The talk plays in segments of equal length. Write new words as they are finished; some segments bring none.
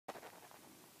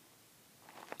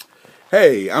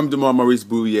Hey, I'm DeMar Maurice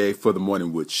Bouvier for the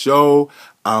Morningwoodshow.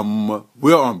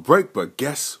 We're on break, but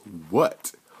guess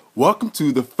what? Welcome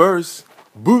to the first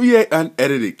Bouvier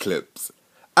Unedited clips.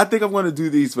 I think I'm going to do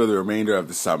these for the remainder of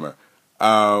the summer.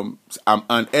 I'm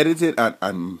unedited,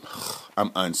 I'm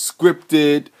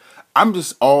unscripted. I'm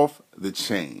just off the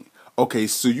chain. Okay,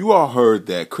 so you all heard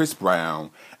that Chris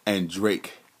Brown and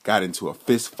Drake got into a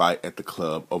fist fight at the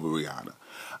club over Rihanna.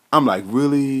 I'm like,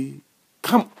 really?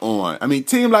 Come on. I mean,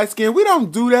 Team Light Skin, we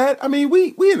don't do that. I mean,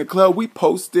 we in the club, we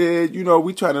posted,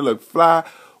 we trying to look fly.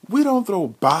 We don't throw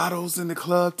bottles in the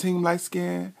club, Team Light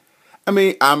Skin. I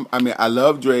mean, I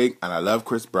love Drake and I love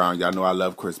Chris Brown. Y'all know I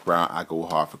love Chris Brown. I go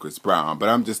hard for Chris Brown. But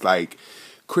I'm just like,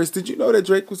 Chris, did you know that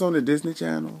Drake was on the Disney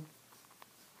Channel?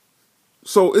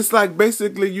 So it's like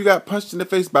basically you got punched in the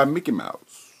face by Mickey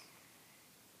Mouse.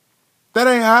 That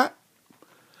ain't hot.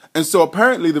 And so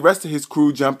apparently the rest of his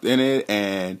crew jumped in it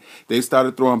and they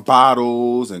started throwing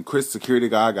bottles, and Chris, security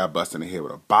guy, got busted in the head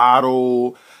with a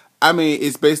bottle. I mean,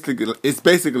 it's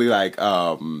basically like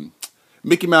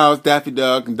Mickey Mouse, Daffy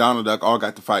Duck, and Donald Duck all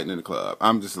got to fighting in the club.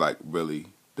 I'm just like, really?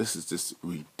 This is just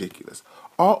ridiculous.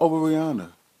 All over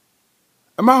Rihanna.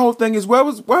 And my whole thing is, where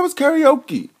was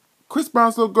karaoke? Chris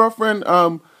Brown's little girlfriend,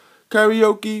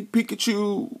 karaoke,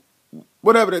 Pikachu,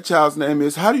 whatever that child's name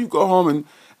is. How do you go home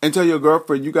and tell your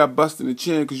girlfriend you got busted in the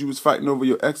chin because you was fighting over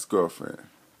your ex-girlfriend?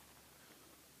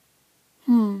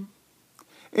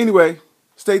 Anyway,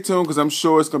 stay tuned because I'm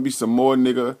sure it's going to be some more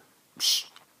nigga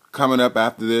coming up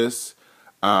after this.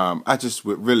 I just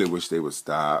really wish they would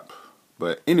stop.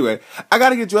 But anyway, I got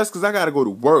to get dressed because I got to go to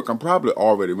work. I'm probably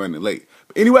already running late.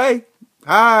 But anyway,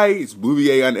 hi, it's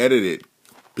Bouvier Unedited.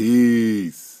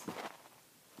 Peace.